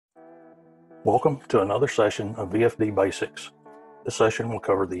Welcome to another session of VFD Basics. This session will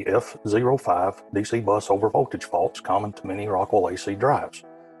cover the F05 DC bus overvoltage faults common to many Rockwell AC drives.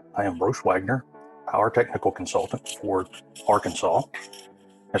 I am Bruce Wagner, Power Technical Consultant for Arkansas,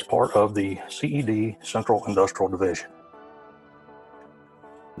 as part of the CED Central Industrial Division.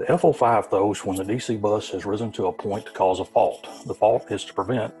 The F05 throws when the DC bus has risen to a point to cause a fault. The fault is to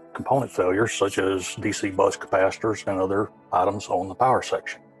prevent component failures such as DC bus capacitors and other items on the power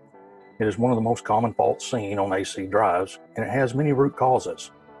section. It is one of the most common faults seen on AC drives, and it has many root causes.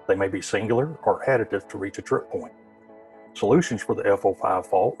 They may be singular or additive to reach a trip point. Solutions for the F05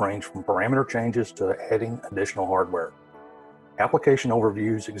 fault range from parameter changes to adding additional hardware. Application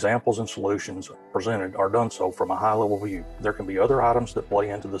overviews, examples, and solutions presented are done so from a high-level view. There can be other items that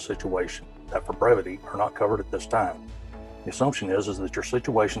play into the situation that, for brevity, are not covered at this time. The assumption is that your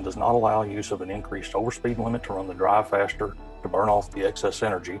situation does not allow use of an increased overspeed limit to run the drive faster to burn off the excess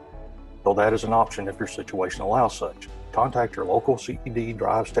energy, though that is an option if your situation allows such. Contact your local CED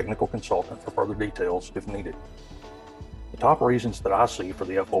drives technical consultant for further details if needed. The top reasons that I see for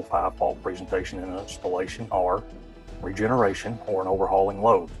the F05 fault presentation and installation are regeneration or an overhauling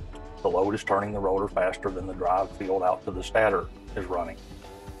load. The load is turning the rotor faster than the drive field out to the stator is running.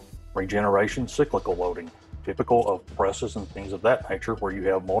 Regeneration cyclical loading, typical of presses and things of that nature where you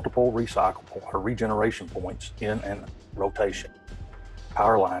have multiple recyclable or regeneration points in and rotation.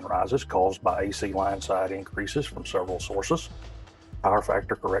 Power line rises caused by AC line side increases from several sources. Power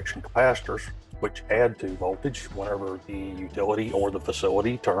factor correction capacitors, which add to voltage whenever the utility or the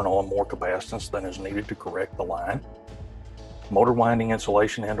facility turn on more capacitance than is needed to correct the line. Motor winding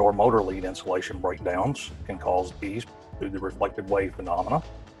insulation and or motor lead insulation breakdowns can cause these through the reflected wave phenomena.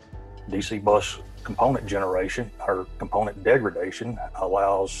 DC bus component generation or component degradation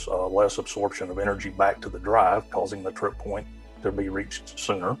allows less absorption of energy back to the drive, causing the trip point to be reached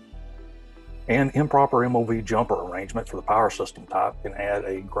sooner. And improper MOV jumper arrangement for the power system type can add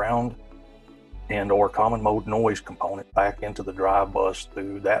a ground and or common mode noise component back into the drive bus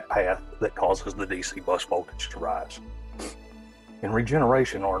through that path that causes the DC bus voltage to rise. In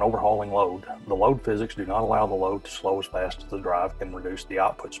regeneration or an overhauling load, the load physics do not allow the load to slow as fast as the drive can reduce the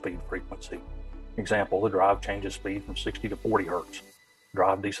output speed frequency. Example, the drive changes speed from 60 to 40 Hertz.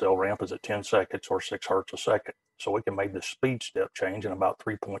 Drive decel ramp is at 10 seconds or 6 Hertz a second, so it can make the speed step change in about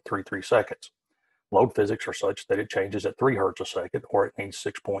 3.33 seconds. Load physics are such that it changes at 3 Hertz a second, or it needs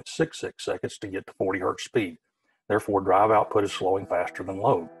 6.66 seconds to get to 40 Hertz speed. Therefore, drive output is slowing faster than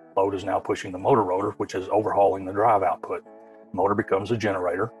load. Load is now pushing the motor rotor, which is overhauling the drive output. The motor becomes a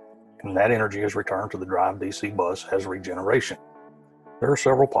generator, and that energy is returned to the drive DC bus as regeneration. There are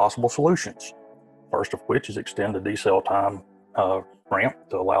several possible solutions. First of which is extend the decel time ramp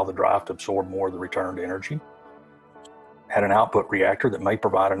to allow the drive to absorb more of the returned energy. Add an output reactor that may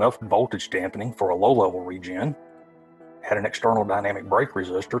provide enough voltage dampening for a low-level regen. Add an external dynamic brake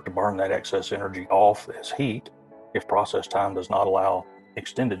resistor to burn that excess energy off as heat if process time does not allow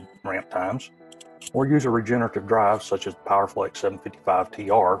extended ramp times. Or use a regenerative drive such as the PowerFlex 755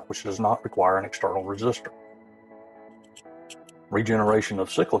 TR, which does not require an external resistor. Regeneration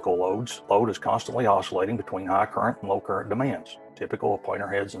of cyclical loads. Load is constantly oscillating between high current and low current demands, typical of planer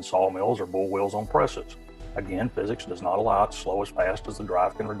heads in sawmills or bull wheels on presses. Again, physics does not allow it to slow as fast as the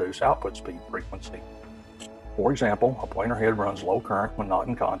drive can reduce output speed frequency. For example, a planer head runs low current when not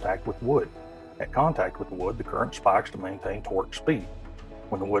in contact with wood. At contact with the wood, the current spikes to maintain torque speed.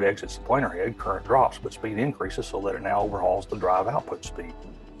 When the wood exits the planer head, current drops, but speed increases so that it now overhauls the drive output speed.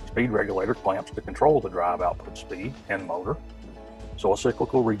 Speed regulator clamps to control the drive output speed and motor, so a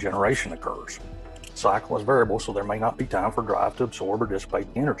cyclical regeneration occurs. Cycle is variable, so there may not be time for drive to absorb or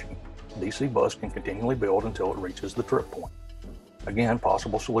dissipate the energy. The DC bus can continually build until it reaches the trip point. Again,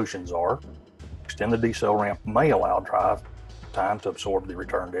 possible solutions are extend the decel ramp may allow drive time to absorb the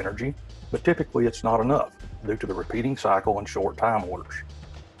returned energy, but typically it's not enough due to the repeating cycle and short time orders.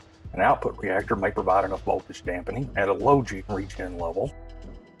 An output reactor may provide enough voltage dampening at a low regen level.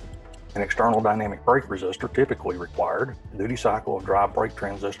 An external dynamic brake resistor typically required. The duty cycle of drive brake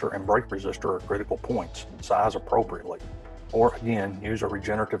transistor and brake resistor are critical points. Size appropriately. Or again, use a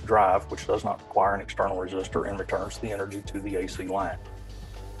regenerative drive which does not require an external resistor and returns the energy to the AC line.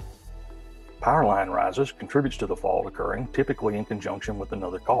 Power line rises contributes to the fault occurring, typically in conjunction with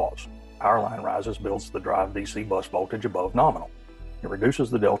another cause. Power line rises builds the drive DC bus voltage above nominal. It reduces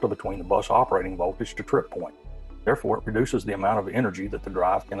the delta between the bus operating voltage to trip point. Therefore, it reduces the amount of energy that the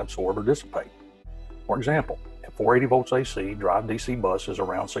drive can absorb or dissipate. For example, at 480 volts AC, drive DC bus is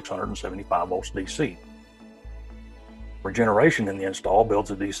around 675 volts DC. Regeneration in the install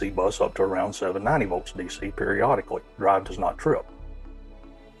builds a DC bus up to around 790 volts DC periodically. Drive does not trip.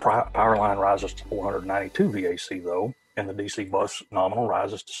 power line rises to 492 VAC though, and the DC bus nominal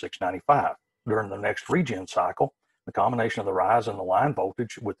rises to 695. During the next regen cycle, the combination of the rise in the line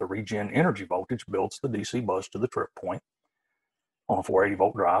voltage with the regen energy voltage builds the DC bus to the trip point on a 480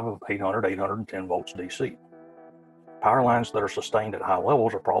 volt drive of 810 volts DC. Power lines that are sustained at high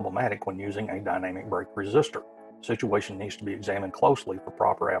levels are problematic when using a dynamic brake resistor. The situation needs to be examined closely for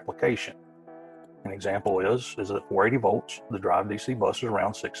proper application. An example is at 480 volts, the drive DC bus is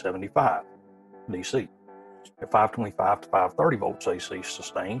around 675 DC. At 525 to 530 volts AC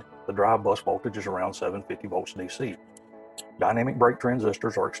sustained, the drive bus voltage is around 750 volts DC. Dynamic brake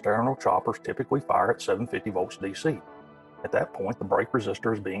transistors or external choppers typically fire at 750 volts DC. At that point, the brake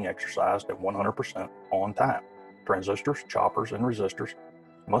resistor is being exercised at 100% on time. Transistors, choppers, and resistors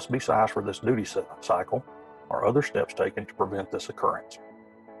must be sized for this duty cycle or other steps taken to prevent this occurrence.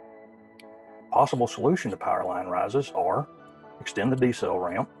 Possible solution to power line rises are extend the D-cell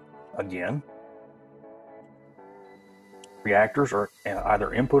ramp. Again, reactors are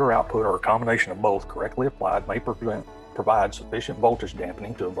either input or output or a combination of both correctly applied may provide sufficient voltage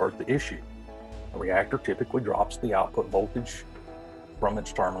dampening to avert the issue. A reactor typically drops the output voltage from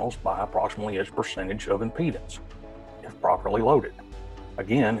its terminals by approximately its percentage of impedance if properly loaded.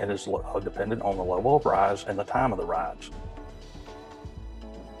 Again, it is dependent on the level of rise and the time of the rise.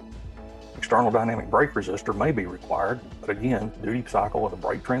 External dynamic brake resistor may be required, but again, duty cycle of the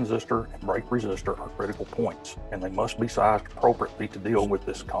brake transistor and brake resistor are critical points, and they must be sized appropriately to deal with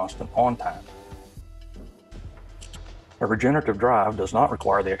this constant on time. A regenerative drive does not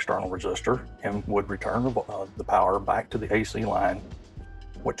require the external resistor and would return the power back to the AC line,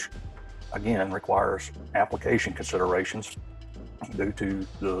 which again requires application considerations due to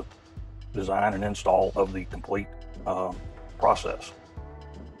the design and install of the complete process.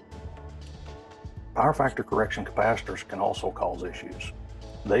 Power factor correction capacitors can also cause issues.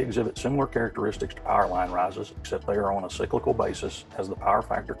 They exhibit similar characteristics to power line rises, except they are on a cyclical basis, as the power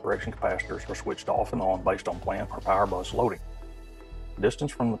factor correction capacitors are switched off and on based on plant or power bus loading.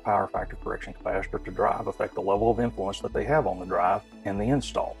 Distance from the power factor correction capacitor to drive affect the level of influence that they have on the drive and the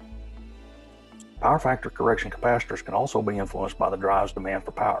install. Power factor correction capacitors can also be influenced by the drive's demand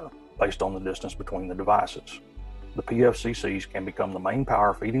for power, based on the distance between the devices. The PFCCs can become the main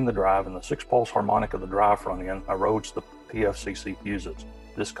power feeding the drive, and the 6-pulse harmonic of the drive front end erodes the PFCC fuses.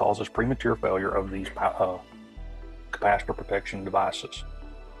 This causes premature failure of these capacitor protection devices.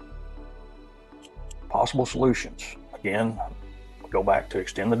 Possible solutions. Again, we go back to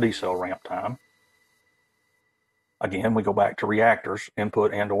extend the D-cell ramp time. Again, we go back to reactors,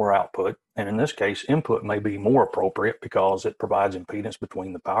 input and or output. And in this case, input may be more appropriate because it provides impedance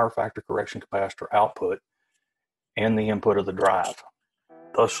between the power factor correction capacitor output and the input of the drive,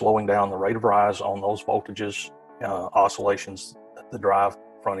 thus slowing down the rate of rise on those voltages, oscillations that the drive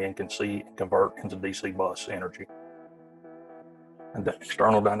front end can see and convert into DC bus energy. And the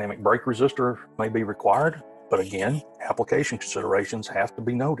external dynamic brake resistor may be required, but again, application considerations have to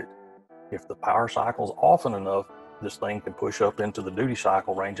be noted. If the power cycle is often enough, this thing can push up into the duty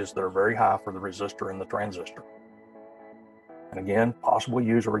cycle ranges that are very high for the resistor and the transistor. And again, possibly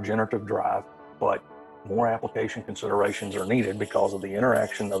use a regenerative drive, but more application considerations are needed because of the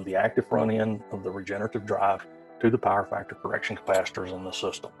interaction of the active front end of the regenerative drive to the power factor correction capacitors in the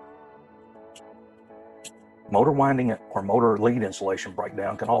system. Motor winding or motor lead insulation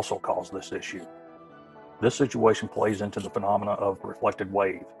breakdown can also cause this issue. This situation plays into the phenomena of reflected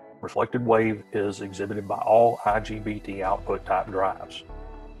wave. Reflected wave is exhibited by all IGBT output type drives.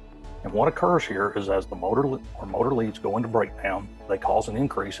 And what occurs here is as the motor leads go into breakdown, they cause an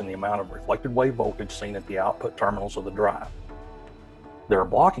increase in the amount of reflected wave voltage seen at the output terminals of the drive. There are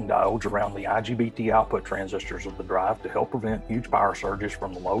blocking diodes around the IGBT output transistors of the drive to help prevent huge power surges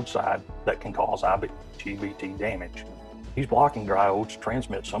from the load side that can cause IGBT damage. These blocking diodes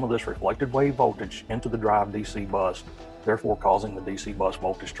transmit some of this reflected wave voltage into the drive DC bus, therefore causing the DC bus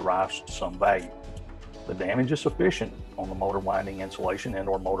voltage to rise to some value. The damage is sufficient on the motor winding insulation and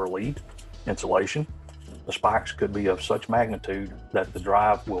or motor lead insulation. The spikes could be of such magnitude that the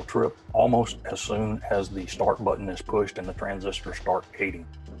drive will trip almost as soon as the start button is pushed and the transistors start gating.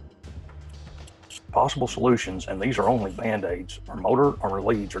 Possible solutions, and these are only band-aids, our motor or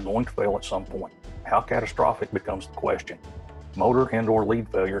leads are going to fail at some point. How catastrophic becomes the question. Motor and or lead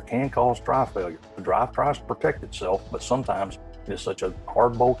failure can cause drive failure. The drive tries to protect itself, but sometimes it is such a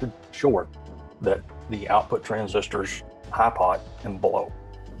hard bolted short that the output transistors high pot and below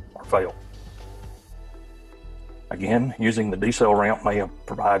or fail. Again, using the D-cell ramp may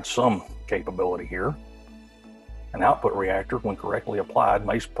provide some capability here. An output reactor, when correctly applied,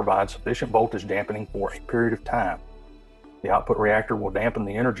 may provide sufficient voltage dampening for a period of time. The output reactor will dampen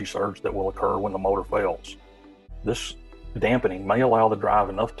the energy surge that will occur when the motor fails. This dampening may allow the drive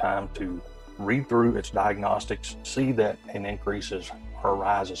enough time to read through its diagnostics, see that an increase or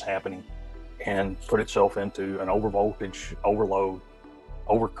rise is happening, and put itself into an overvoltage, overload,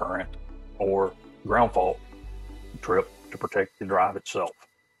 overcurrent, or ground fault trip to protect the drive itself.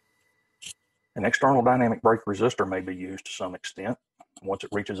 An external dynamic brake resistor may be used to some extent. Once it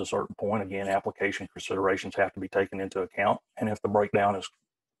reaches a certain point, again, application considerations have to be taken into account. And if the breakdown is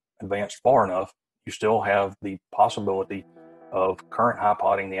advanced far enough, you still have the possibility of current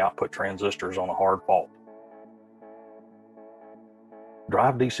high-potting the output transistors on a hard fault.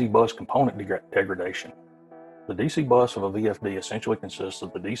 Drive DC bus component degradation. The DC bus of a VFD essentially consists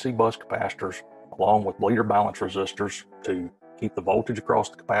of the DC bus capacitors along with bleeder balance resistors to keep the voltage across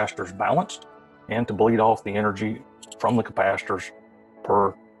the capacitors balanced and to bleed off the energy from the capacitors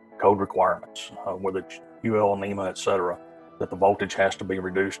per code requirements, whether it's UL, NEMA, etc., that the voltage has to be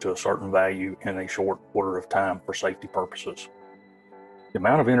reduced to a certain value in a short order of time for safety purposes. The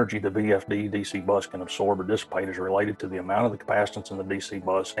amount of energy the VFD DC bus can absorb or dissipate is related to the amount of the capacitance in the DC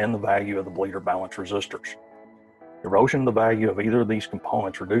bus and the value of the bleeder balance resistors. Erosion of the value of either of these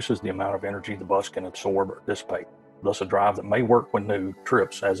components reduces the amount of energy the bus can absorb or dissipate. Thus, a drive that may work when new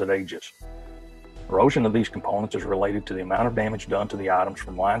trips as it ages. Erosion of these components is related to the amount of damage done to the items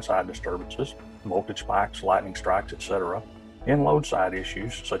from line side disturbances, voltage spikes, lightning strikes, etc., and load side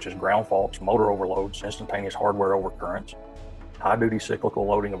issues such as ground faults, motor overloads, instantaneous hardware overcurrents, high-duty cyclical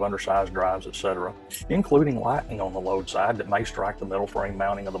loading of undersized drives, etc., including lightning on the load side that may strike the metal frame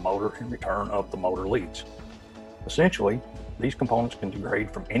mounting of the motor and return up the motor leads. Essentially, these components can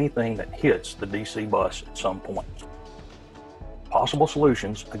degrade from anything that hits the DC bus at some point. Possible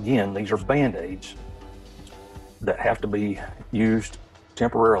solutions, again, these are band-aids that have to be used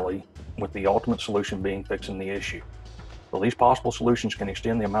temporarily, with the ultimate solution being fixing the issue. While these possible solutions can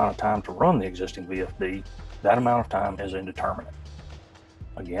extend the amount of time to run the existing VFD, that amount of time is indeterminate.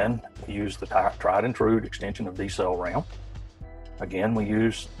 Again, we use the tried and true extension of D-cell RAM. Again, we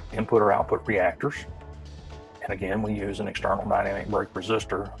use input or output reactors. And again, we use an external dynamic brake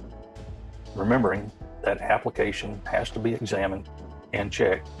resistor, remembering that application has to be examined and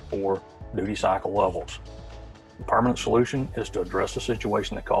checked for duty cycle levels. The permanent solution is to address the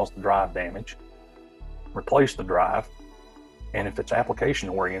situation that caused the drive damage, replace the drive, and if it's application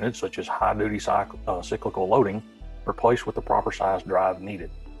oriented, such as high-duty cyclical loading, replace with the proper size drive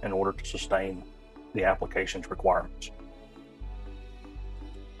needed in order to sustain the application's requirements.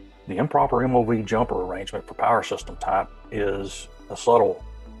 The improper MOV jumper arrangement for power system type is a subtle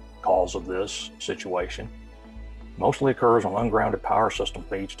cause of this situation. Mostly occurs on ungrounded power system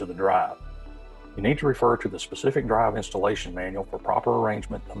feeds to the drive. You need to refer to the specific drive installation manual for proper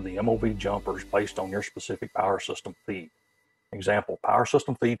arrangement of the MOV jumpers based on your specific power system feed. Example, power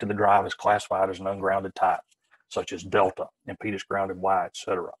system feed to the drive is classified as an ungrounded type, such as delta, impedance grounded Y,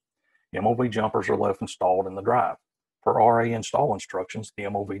 etc. MOV jumpers are left installed in the drive. Per RA install instructions, the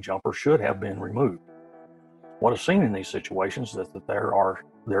MOV jumper should have been removed. What is seen in these situations is that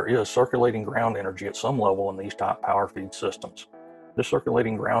there is circulating ground energy at some level in these type power feed systems. This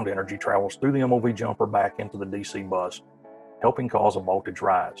circulating ground energy travels through the MOV jumper back into the DC bus, helping cause a voltage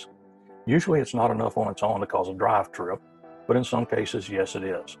rise. Usually it's not enough on its own to cause a drive trip, but in some cases, yes, it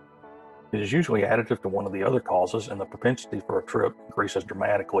is. It is usually additive to one of the other causes, and the propensity for a trip increases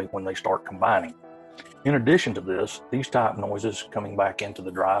dramatically when they start combining. In addition to this, these type noises coming back into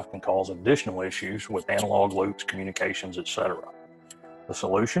the drive can cause additional issues with analog loops, communications, etc. The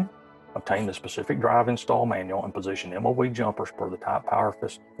solution? Obtain the specific drive install manual and position MOV jumpers per the type power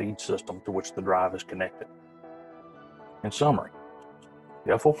feed system to which the drive is connected. In summary,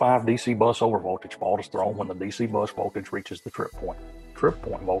 the F05 DC bus overvoltage fault is thrown when the DC bus voltage reaches the trip point. Trip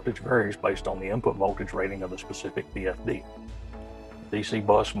point voltage varies based on the input voltage rating of the specific VFD. The DC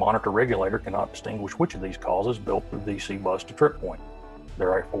bus monitor regulator cannot distinguish which of these causes built the DC bus to trip point.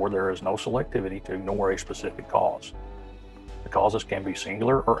 Therefore, there is no selectivity to ignore a specific cause. The causes can be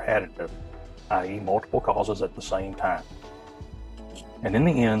singular or additive, i.e. multiple causes at the same time. And in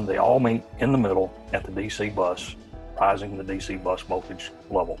the end, they all meet in the middle at the DC bus, rising the DC bus voltage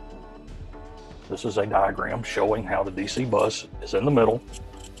level. This is a diagram showing how the DC bus is in the middle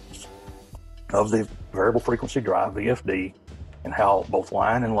of the variable frequency drive, VFD, and how both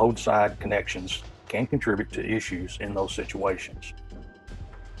line and load side connections can contribute to issues in those situations.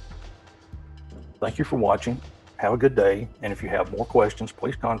 Thank you for watching. Have a good day, and if you have more questions,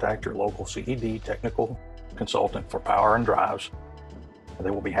 please contact your local CED technical consultant for power and drives.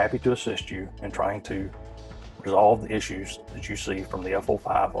 They will be happy to assist you in trying to resolve the issues that you see from the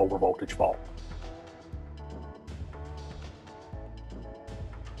F05 overvoltage fault.